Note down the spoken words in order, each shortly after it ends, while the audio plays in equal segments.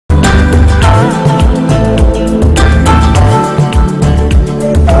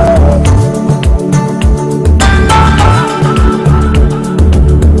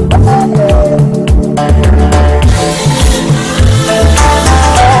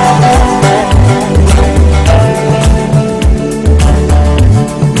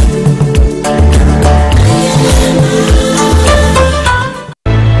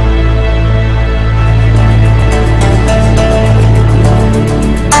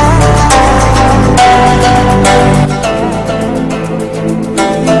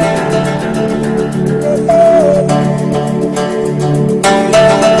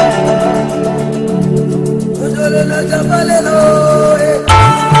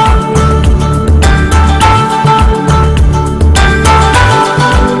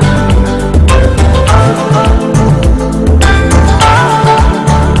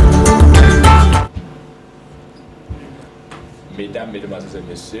Mesdames, Mesdemoiselles et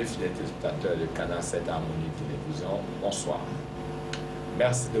Messieurs, fidèles téléspectateurs de Canal 7 Harmonie Télévision, bonsoir.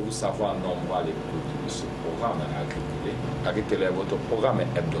 Merci de vous savoir nombreux à l'écoute de ce programme AGRO-SEED, votre programme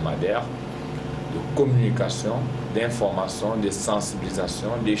hebdomadaire de communication, d'information, de sensibilisation,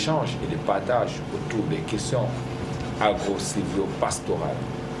 d'échange et de partage autour des questions agro-silvio-pastorales.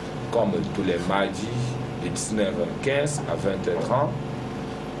 Comme tous les mardis de 19h15 à 20h30,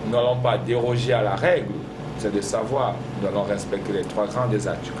 nous n'allons pas déroger à la règle, c'est de savoir, nous allons respecter les trois grandes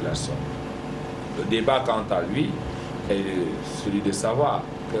articulations. Le débat, quant à lui, est celui de savoir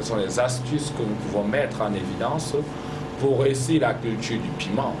quelles sont les astuces que nous pouvons mettre en évidence pour réussir la culture du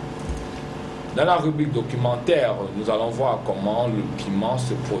piment. Dans la rubrique documentaire, nous allons voir comment le piment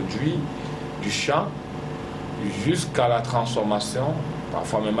se produit du champ jusqu'à la transformation,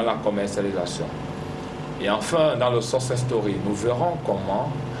 parfois même à la commercialisation. Et enfin, dans le Success Story, nous verrons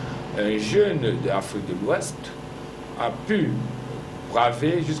comment un jeune de l'Afrique de l'Ouest a pu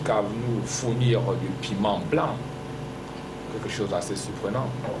braver jusqu'à nous fournir du piment blanc. Quelque chose d'assez surprenant.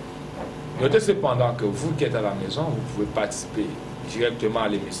 Notez cependant que vous qui êtes à la maison, vous pouvez participer directement à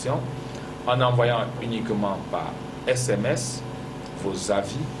l'émission en envoyant uniquement par SMS vos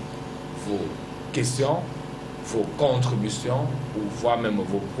avis, vos questions, vos contributions ou voire même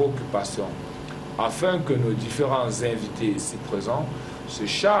vos préoccupations, afin que nos différents invités ici présents se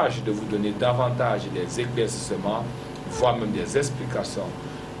chargent de vous donner davantage des éclaircissements, voire même des explications.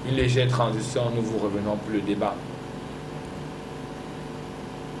 Une légère transition, nous vous revenons pour le débat.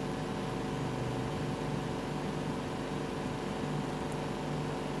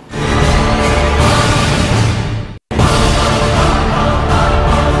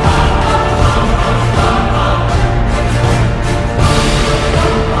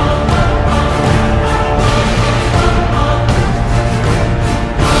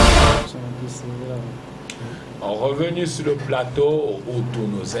 Revenu sur le plateau où tous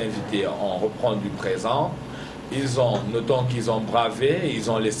nos invités ont repris du présent, notons qu'ils ont bravé, ils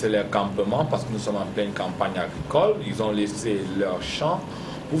ont laissé leur campement parce que nous sommes en pleine campagne agricole, ils ont laissé leur champ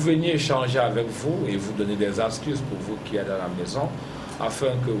pour venir échanger avec vous et vous donner des astuces pour vous qui êtes à la maison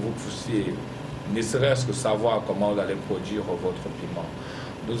afin que vous puissiez ne serait-ce que savoir comment vous allez produire votre piment.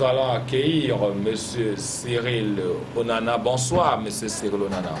 Nous allons accueillir M. Cyril Onana. Bonsoir, M. Cyril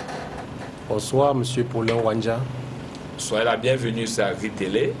Onana. Bonsoir, M. Paulin Wanja. Soyez la bienvenue sur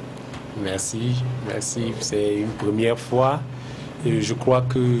AGRO-Télé. Merci, merci. C'est une première fois et je crois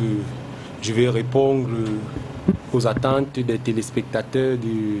que je vais répondre aux attentes des téléspectateurs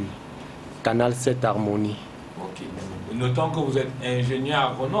du Canal 7 Harmonie. Ok. Notons que vous êtes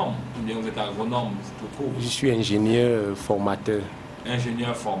ingénieur agronome, ou bien vous êtes agronome tout court. Je suis ingénieur formateur.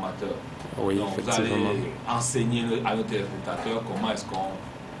 Ingénieur formateur. Oui, donc effectivement. Vous allez enseigner à nos téléspectateurs comment est-ce qu'on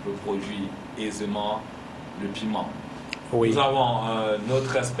peut produire aisément le piment. Oui. Nous avons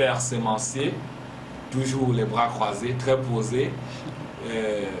notre expert sémencier, toujours les bras croisés, très posé,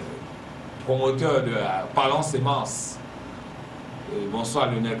 promoteur de Parlons Sémence. Bonsoir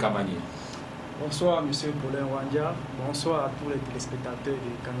Lionel Kamani. Bonsoir M. Paulin Wanja, bonsoir à tous les téléspectateurs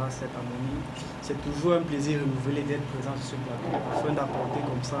du Canal 7 Harmonie. C'est toujours un plaisir renouvelé d'être présent sur ce plateau afin d'apporter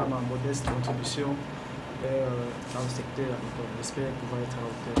comme ça ma modeste contribution dans le secteur agricole. J'espère pouvoir être à la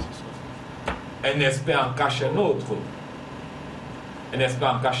hauteur ce soir. Un expert en cache un autre. Un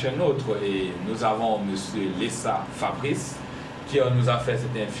expert en cache un autre. Et nous avons M. Lessa Fabrice qui nous a fait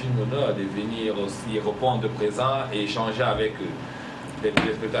cet infime honneur de venir aussi répondre présent et échanger avec les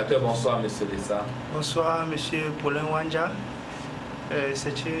téléspectateurs. Bonsoir M. Lessa. Bonsoir M. Paulin Wanja.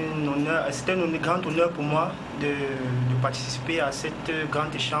 C'est un grand honneur pour moi de participer à cet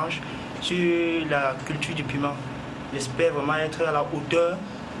grand échange sur la culture du piment. J'espère vraiment être à la hauteur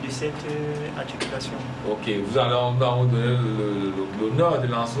de cette articulation. Ok, vous allez on va vous donner l'honneur de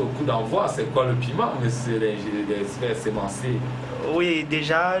lancer au coup d'envoi. C'est quoi le piment, monsieur l'expert sémencier? Oui,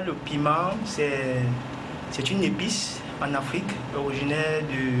 déjà, le piment, c'est une épice en Afrique, originaire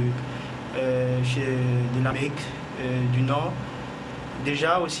de l'Amérique du Nord.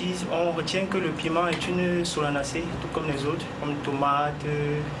 Déjà aussi, on retient que le piment est une solanacée, tout comme les autres, comme tomates,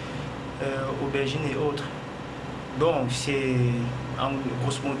 aubergines et autres. Donc,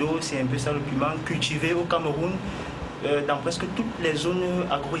 grosso modo, c'est un peu ça le piment, cultivé au Cameroun, dans presque toutes les zones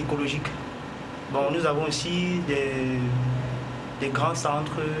agroécologiques. Bon, nous avons aussi des grands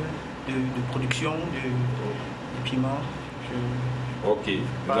centres de production de piment. Ok,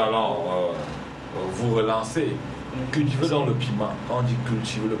 nous allons vous relancer. Cultiver dans le piment. Quand on dit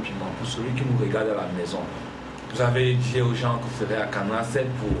cultiver le piment, pour celui qui nous regarde à la maison, vous avez dit aux gens que vous serez à Canal 7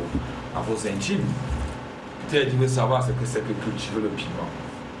 à vos intimes. Peut-être qu'ils veulent savoir ce que c'est que cultiver le piment.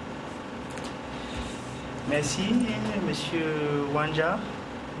 Merci, monsieur Wanja.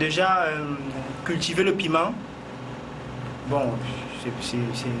 Déjà, cultiver le piment, bon,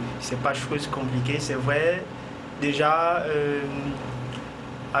 c'est pas chose compliquée, c'est vrai. Déjà,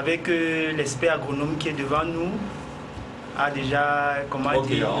 avec l'expert agronome qui est devant nous, a déjà, comment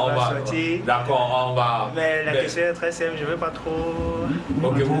dire, sortir. D'accord, on va... Mais la question est très simple, je ne veux pas trop...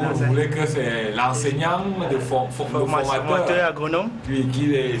 Ok, vous voulez que c'est l'enseignant, le formateur agronome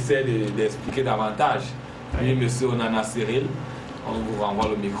qui essaie d'expliquer davantage. Oui, monsieur Onana Cyril, on vous renvoie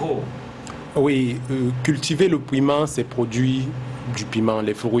le micro. Oui, cultiver le piment, c'est produire du piment,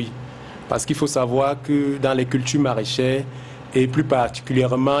 les fruits. Parce qu'il faut savoir que dans les cultures maraîchères, et plus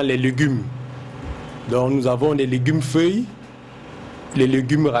particulièrement les légumes. Donc nous avons les légumes feuilles, les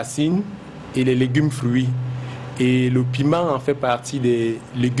légumes racines et les légumes fruits. Et le piment en fait partie des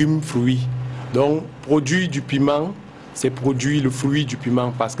légumes fruits. Donc produire du piment, c'est produire le fruit du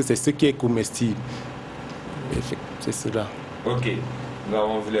piment parce que c'est ce qui est comestible. C'est cela. Ok, nous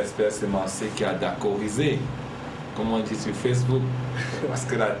avons vu l'espèce sémencier qui a d'accordsé, comme on dit sur Facebook, parce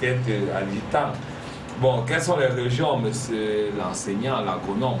que la tête a du temps. Bon, quelles sont les régions, monsieur l'enseignant,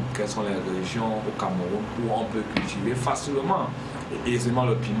 l'agronome, quelles sont les régions au Cameroun où on peut cultiver facilement et aisément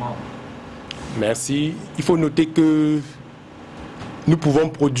le piment? Merci. Il faut noter que nous pouvons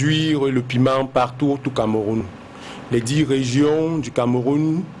produire le piment partout au Cameroun. Les 10 régions du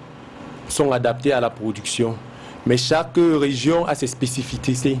Cameroun sont adaptées à la production. Mais chaque région a ses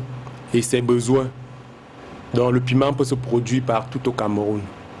spécificités et ses besoins. Donc le piment peut se produire partout au Cameroun.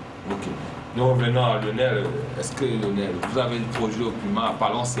 Ok. Nous revenons à Lionel. Est-ce que Lionel, vous avez produit au piment,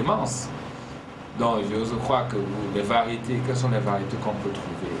 parlons semences. Donc je crois que les variétés, quelles sont les variétés qu'on peut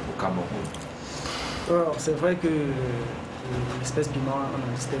trouver au Cameroun? Alors, c'est vrai que l'espèce piment, on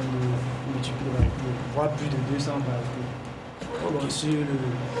a un système de multiples variétés, voire plus de 200 variétés. Okay. Donc,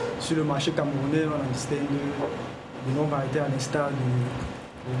 sur le marché camerounais, on a un système de non-variétés à l'instar de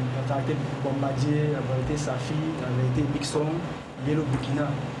la variété bombardier, la variété saphir, la variété mixon, yellow burkina.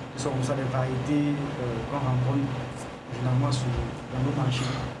 Ce sont comme ça des variétés qu'on rencontre généralement dans nos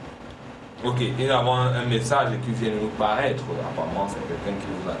marchés. Ok, et nous avons un message qui vient de nous paraître. Apparemment, c'est quelqu'un qui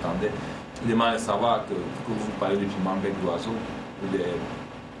vous attendait. Il demande de savoir que vous parlez du piment bec d'oiseau ou des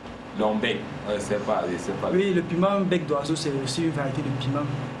longs becs. Je ne sais pas. Oui, le piment bec d'oiseau, c'est aussi une variété de piment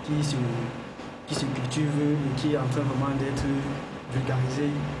qui se cultive et qui est en train vraiment d'être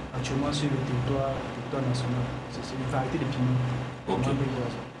vulgarisée actuellement sur le territoire national. C'est une variété de piment. Ok.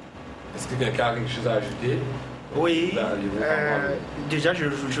 Est-ce que quelqu'un a quelque chose à ajouter? Oui, déjà je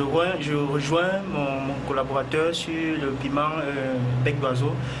rejoins mon collaborateur sur le piment bec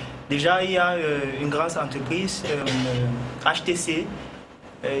d'oiseau. Déjà, il y a une grande entreprise, HTC,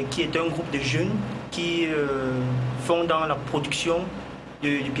 qui est un groupe de jeunes qui font dans la production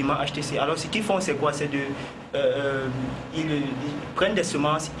du piment HTC. Alors, ce qu'ils font, c'est quoi? C'est ils prennent des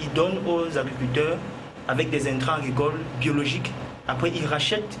semences, ils donnent aux agriculteurs avec des intrants agricoles biologiques. Après, ils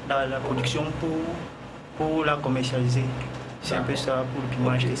rachètent la production pour la commercialiser. C'est un peu ça pour le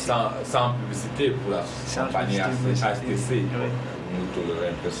piment HTC. Sans publicité pour la compagnie HTC. Oui. Nous tolérons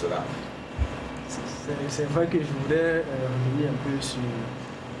un peu cela. C'est vrai que je voulais revenir un peu sur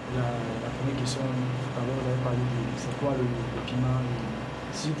la première question. Tout à l'heure, vous avez parlé de c'est quoi le piment.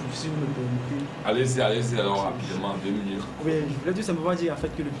 Si vous me permettez. Allez-y, alors rapidement, 2 minutes. Oui, je voulais tout simplement dire en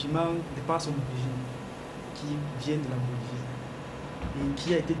fait que le piment, de par son origine, qui vient de la Bolivie et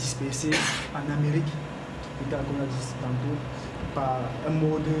qui a été dispersé en Amérique, comme on a dit tantôt, par un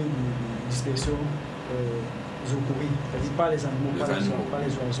mode de dispersion zoochorie, c'est-à-dire pas les animaux, pas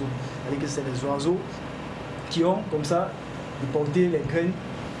les oiseaux. C'est-à-dire que c'est les oiseaux qui ont comme ça déporté les graines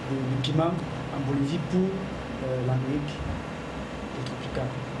de piment en Bolivie pour l'Amérique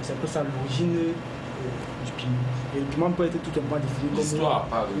tropicale. C'est un peu ça l'origine du piment. Et le piment peut être tout simplement défini comme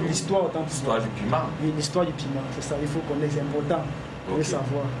l'histoire du piment. Oui, l'histoire du piment, c'est ça, il faut connaître, c'est important de le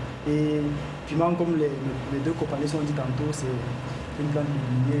savoir. Et piment, comme les deux compagnies sont dit tantôt, c'est une plante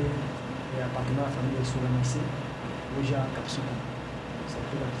légumière et appartenant à la famille des solanacées, Roja capsicum. C'est un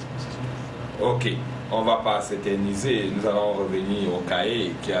peu la disposition. Ok, on ne va pas s'éterniser, nous allons revenir au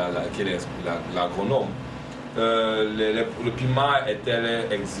cahier qui est l'agronome. Le piment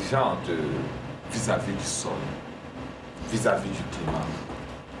est-elle exigeante vis-à-vis du sol, vis-à-vis du climat?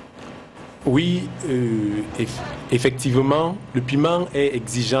 Oui, effectivement, le piment est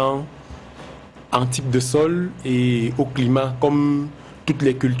exigeant en type de sol et au climat, comme toutes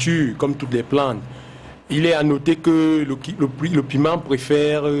les cultures, comme toutes les plantes. Il est à noter que le piment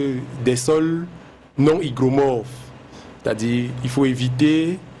préfère des sols non hygromorphes, c'est-à-dire il faut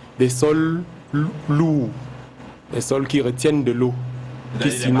éviter des sols lourds, des sols qui retiennent de l'eau.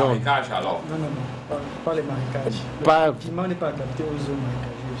 Les marécages alors? Non, pas les marécages. Le piment n'est pas adapté aux zones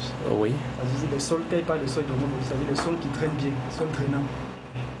marécageuses. Oui. C'est-à-dire les sols, pas les sols hygromorphes, c'est-à-dire les sols qui traînent bien, les sols drainants.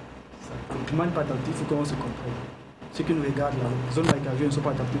 Le piment n'est pas adapté, il faut qu'on se comprenne. Ceux qui nous regardent là, les zones marécageuses ne sont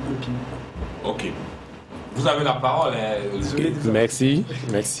pas adaptées pour le piment. Ok. Vous avez la parole. Merci.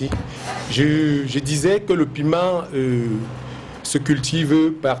 Je disais que le piment se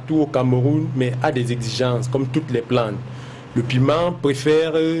cultive partout au Cameroun, mais a des exigences, comme toutes les plantes. Le piment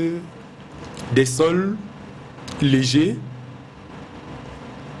préfère des sols légers,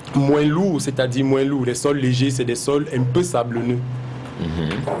 moins lourds, c'est-à-dire moins lourds. Les sols légers, c'est des sols un peu sablonneux,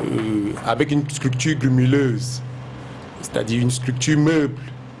 avec une structure grumeuse, c'est-à-dire une structure meuble.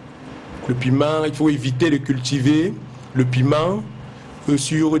 Le piment, il faut éviter de cultiver le piment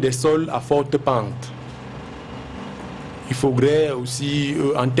sur des sols à forte pente. Il faudrait aussi,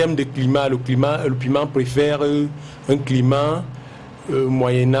 en termes de climat, le piment préfère un climat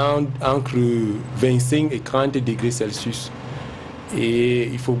moyennant entre 25 et 30 degrés Celsius. Et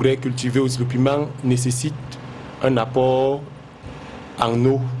il faudrait cultiver aussi, le piment nécessite un apport en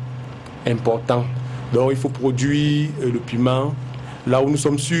eau important. Donc il faut produire le piment là où nous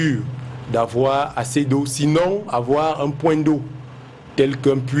sommes sûrs d'avoir assez d'eau, sinon avoir un point d'eau tel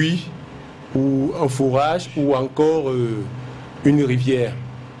qu'un puits ou un forage ou encore une rivière.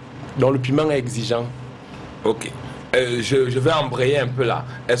 Donc le piment est exigeant. Ok. Je vais embrayer un peu là.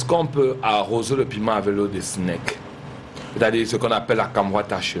 Est-ce qu'on peut arroser le piment avec l'eau de Sénèque? C'est-à-dire ce qu'on appelle la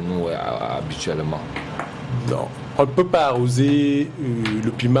camouata chez nous habituellement. Non, on ne peut pas arroser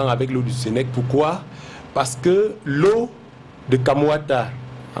le piment avec l'eau du Sénèque. Pourquoi? Parce que l'eau de camouata,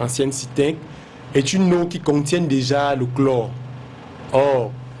 ancienne Sitinque, est une eau qui contient déjà le chlore.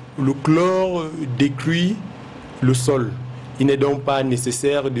 Or, le chlore détruit le sol. Il n'est donc pas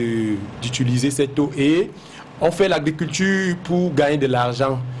nécessaire d'utiliser cette eau. Et on fait l'agriculture pour gagner de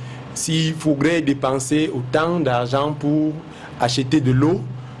l'argent. S'il faudrait dépenser autant d'argent pour acheter de l'eau,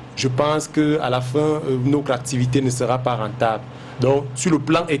 je pense qu'à la fin, notre activité ne sera pas rentable. Donc, sur le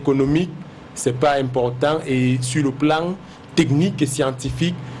plan économique, ce n'est pas important. Et sur le plan technique et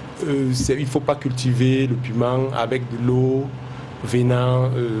scientifique, il ne faut pas cultiver le piment avec de l'eau venant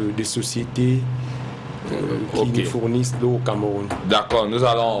des sociétés qui nous fournissent l'eau au Cameroun. D'accord, nous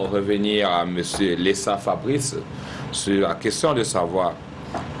allons revenir à M. Lessa Fabrice sur la question de savoir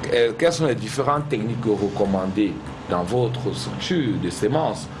quelles sont les différentes techniques recommandées dans votre structure de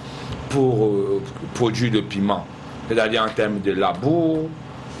semences pour produire le piment, c'est-à-dire en termes de labour,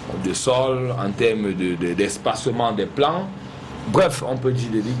 de sol, en termes d'espacement des plants. Bref, on peut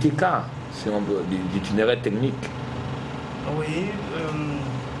dire de l'ITK, si on veut, d'itinéraire technique. Oui,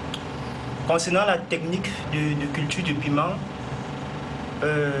 concernant la technique de culture du piment,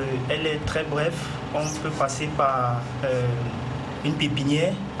 elle est très brève. On peut passer par une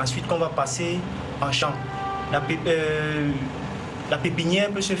pépinière, ensuite qu'on va passer en champ. La pépinière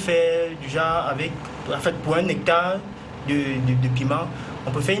peut se faire déjà avec, en fait, pour un hectare de piment,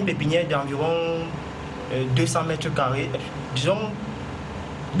 on peut faire une pépinière d'environ 200 mètres carrés, disons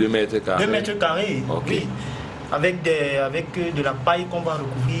 2 mètres carrés. 2 mètres carrés, okay. Oui. Avec de la paille qu'on va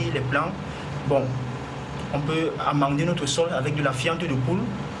recouvrir les plants. Bon, on peut amender notre sol avec de la fiente de poule.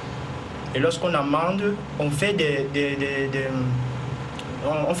 Et lorsqu'on amende, on fait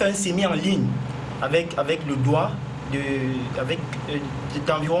on fait un semis en ligne avec le doigt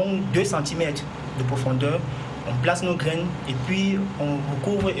d'environ 2 cm de profondeur. On place nos graines et puis on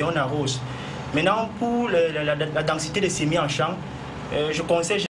recouvre et on arrose. Maintenant, pour la densité de semis en champ, je conseille